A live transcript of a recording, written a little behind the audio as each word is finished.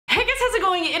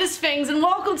going? It is Fangs, and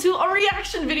welcome to a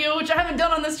reaction video, which I haven't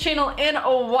done on this channel in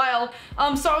a while.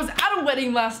 So I was at a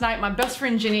wedding last night. My best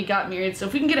friend Jenny got married, so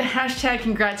if we can get a hashtag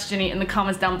congrats Jenny in the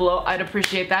comments down below, I'd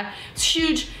appreciate that. It's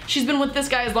huge. She's been with this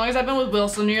guy as long as I've been with Will,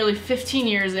 so nearly 15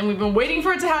 years, and we've been waiting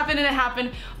for it to happen, and it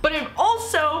happened. But it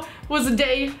also was a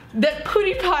day that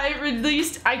Pewdiepie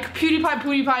released.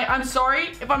 Pewdiepie, I'm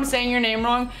sorry if I'm saying your name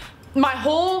wrong. My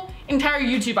whole entire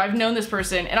YouTube, I've known this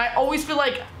person, and I always feel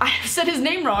like I've said his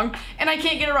name wrong, and I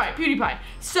can't get it right. Pewdiepie.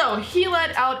 So he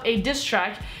let out a diss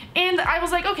track, and I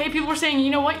was like, okay, people were saying,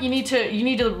 you know what, you need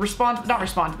to respond, not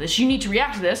respond to this, you need to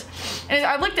react to this. And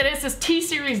I looked at it, it says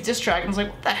TSERIES diss track, and I was like,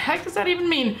 what the heck does that even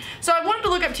mean? So I wanted to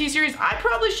look up TSERIES. I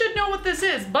probably should know what this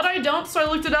is, but I don't, so I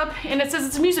looked it up, and it says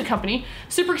it's a music company,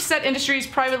 Superset Industries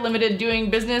Private Limited, doing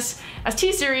business as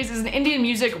TSERIES is an Indian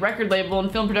music record label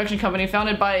and film production company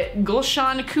founded by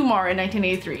Gulshan Kumar in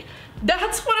 1983.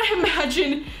 That's what I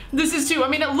imagine this is too. I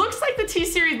mean, it looks like the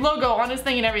T-Series logo on his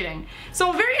thing and everything. So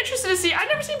I'm very interested to see. I've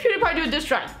never seen Pewdiepie do a diss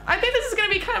track. I think this is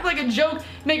gonna be kind of like a joke,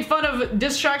 make fun of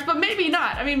diss tracks, but maybe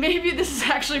not. I mean, maybe this is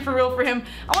actually for real for him.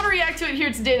 I wanna react to it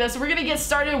here today though, so we're gonna get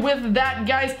started with that,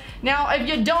 guys. Now, if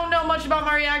you don't know much about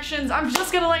my reactions, I'm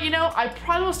just gonna let you know, I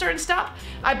probably will start and stop.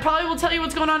 I probably will tell you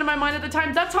what's going on in my mind at the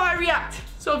time. That's how I react.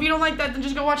 So if you don't like that, then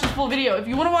just go watch this full video. If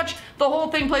you want to watch the whole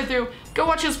thing play through, go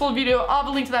watch this full video. I'll have a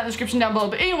link to that in the description down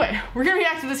below. But anyway, we're gonna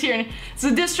react to this here. And it's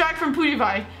a diss track from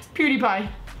Pewdiepie.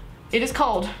 It is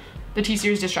called the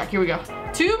T-Series diss track. Here we go.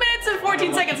 2 minutes and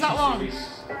 14 seconds, not long.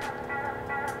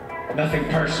 Nothing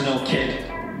personal, kid.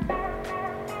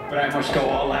 But I must go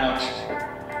all out.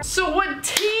 So what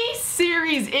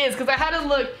T-Series is, because I had to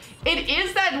look, it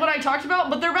is that what I talked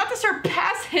about, but they're about to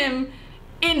surpass him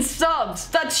in subs.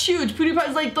 That's huge. Pewdiepie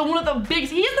is like one of the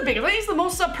biggest. He is the biggest. I think he's the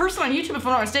most sub person on YouTube, if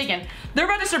I'm not mistaken. They're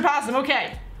about to surpass him.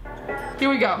 Okay. Here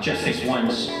we go. Just this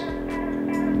once.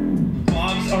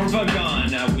 Bombs or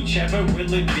Vagana, whichever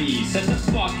will it be. Set the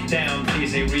fuck down,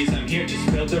 TSERIES. I'm here to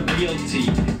spill the real tea.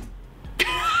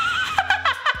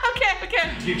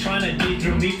 Okay. You're trying to dig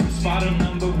through me from spot on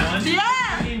 #1?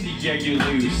 Yeah! India, you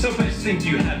lose. So best think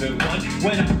you haven't won.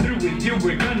 When I'm through with you,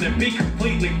 we're gonna be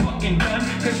completely fucking done.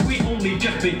 Cause we only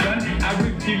just begun. I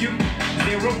review you,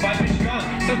 0 5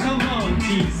 gone. So come on,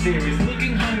 T-Series,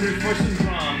 looking hungry for some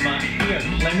drama. Here,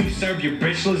 let me serve you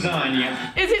bitch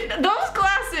lasagna. Is it, those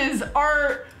glasses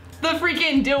are the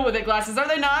freaking deal with it glasses, are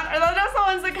they not? Are those not the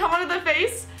ones that come out of the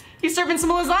face? He's serving some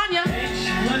lasagna. Bitch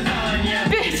lasagna.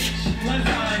 Bitch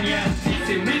lasagna.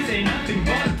 T-Series ain't nothing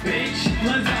but bitch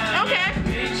lasagna. Okay.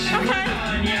 Bitch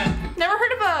lasagna. Never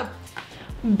heard of a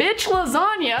bitch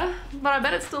lasagna, but I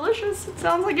bet it's delicious. It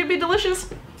sounds like it'd be delicious.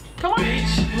 Come on.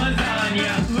 Bitch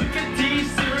lasagna. Look at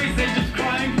T-Series, they're just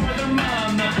crying for their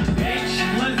mama. Bitch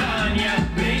lasagna.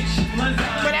 Bitch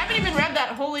lasagna. But I haven't even read that.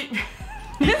 Holy.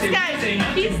 This guy,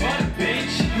 he's.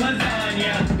 Bitch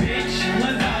lasagna. Bitch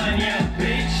lasagna.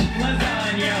 Bitch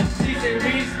lasagna.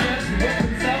 T-Series just whip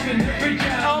himself in the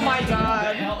pajama. Oh my god.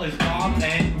 What the hell is Bob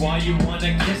and why you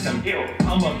wanna kiss him? Ew.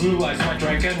 I'm a blue-eyed white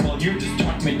dragon while you're just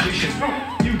dark magician.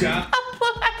 You got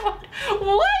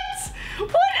What?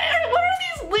 What are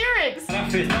these lyrics? I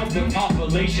fit up the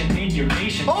population in your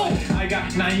nation. Oh! I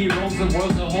got 9 year olds the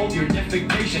world to hold your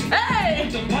defecation. Hey!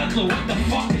 What the puzzle? What the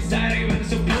fuck is that even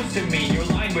supposed to mean? Your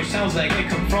language sounds like it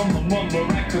come from the mumble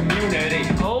rap community.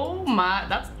 Oh my,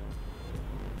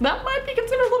 that might be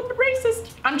considered a little bit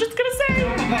racist. I'm just gonna say.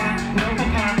 No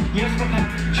papa, yes papa,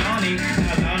 Johnny.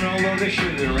 Now down all of the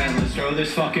sugar and let's throw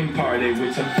this fucking party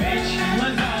with some bitch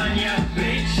lasagna,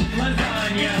 bitch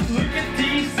lasagna. Look at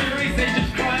T-Series, they're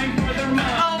just crying for their mom.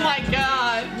 Oh my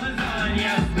god.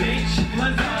 Lasagna, bitch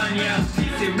lasagna.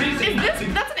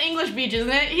 T-Series. That's an English beach,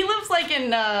 isn't it? He lives like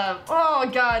in oh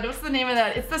god, what's the name of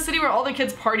that? It's the city where all the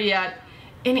kids party at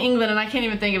in England, and I can't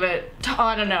even think of it. Oh,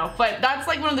 I don't know, but that's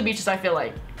like one of the beaches I feel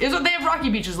like. They have rocky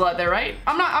beaches a lot there, right?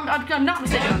 I'm not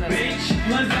mistaken on this. Bitch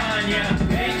lasagna,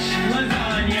 bitch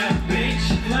lasagna, bitch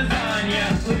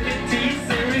lasagna. Look at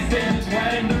T-Series, they just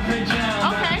wearing the pajama.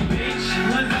 Okay. Bitch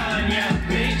lasagna,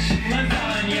 bitch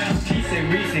lasagna.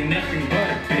 T-Series ain't nothing but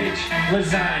a bitch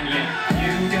lasagna.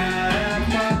 You got a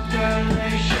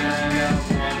population of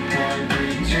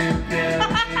 1.32 billion,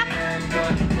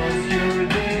 but most your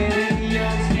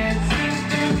videos can't seem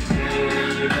to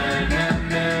believe in a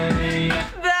million.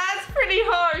 That's pretty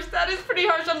harsh. That is pretty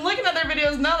harsh. I'm looking at their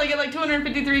videos now. They get like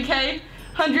 253K,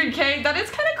 100K. That is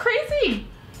kind of crazy.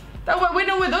 Wait,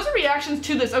 no, those are reactions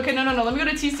to this. Okay, no. Let me go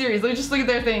to T-Series. Let me just look at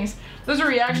their things. Those are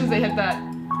reactions. They hit that.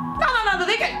 No.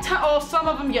 They get. Some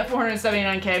of them get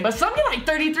 479K, but some get like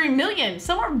 33 million.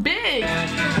 Some are big.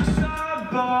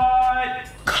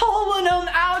 Calling them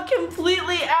out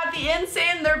completely at the end,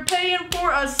 saying they're paying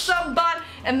for a sub bot.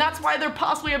 and that's why they're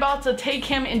possibly about to take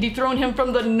him and dethrone him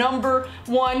from the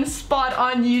 #1 spot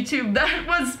on YouTube. That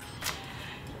was,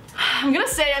 I'm gonna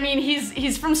say, I mean,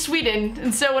 he's from Sweden,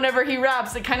 and so whenever he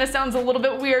raps, it kind of sounds a little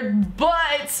bit weird,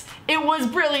 but it was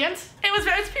brilliant.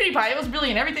 It's PewDiePie, it was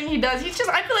brilliant. Everything he does,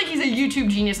 I feel like he's a YouTube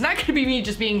genius, and that could be me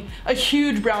just being a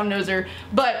huge brown noser,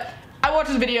 but I watch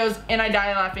his videos and I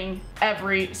die laughing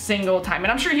every single time.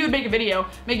 And I'm sure he would make a video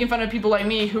making fun of people like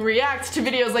me who react to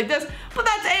videos like this, but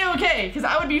that's a-okay, because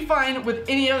I would be fine with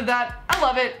any of that. I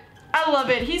love it. I love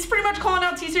it. He's pretty much calling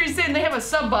out T-Series saying they have a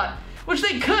sub bot, which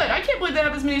they could. I can't believe they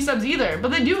have this many subs either,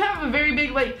 but they do have a very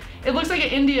big, like, it looks like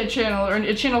an India channel, or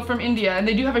a channel from India, and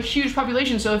they do have a huge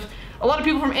population, so if a lot of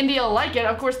people from India like it,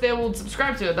 of course they will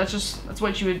subscribe to it. That's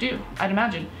what you would do, I'd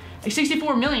imagine. Like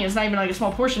 64 million is not even like a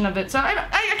small portion of it, so I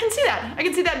can see that. I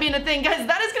can see that being a thing. Guys,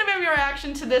 that is gonna be my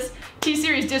reaction to this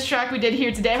T-Series diss track we did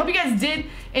here today. I hope you guys did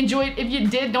enjoy it. If you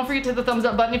did, don't forget to hit the thumbs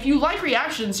up button. If you like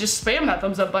reactions, just spam that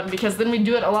thumbs up button, because then we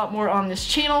do it a lot more on this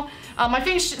channel. My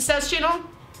Fangs Says channel,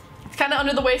 it's kind of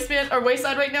under the waistband or waist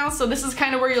side right now, so this is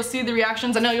kind of where you'll see the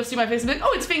reactions. I know you'll see my face and be like,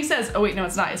 oh, it's Fangs Says. Oh wait, no,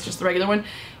 it's not. It's just the regular one.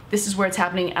 This is where it's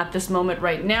happening at this moment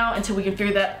right now until we can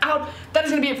figure that out. That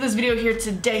is gonna be it for this video here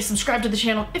today. Subscribe to the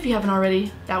channel if you haven't already.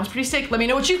 That was pretty sick. Let me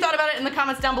know what you thought about it in the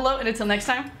comments down below, and until next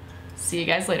time, see you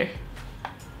guys later.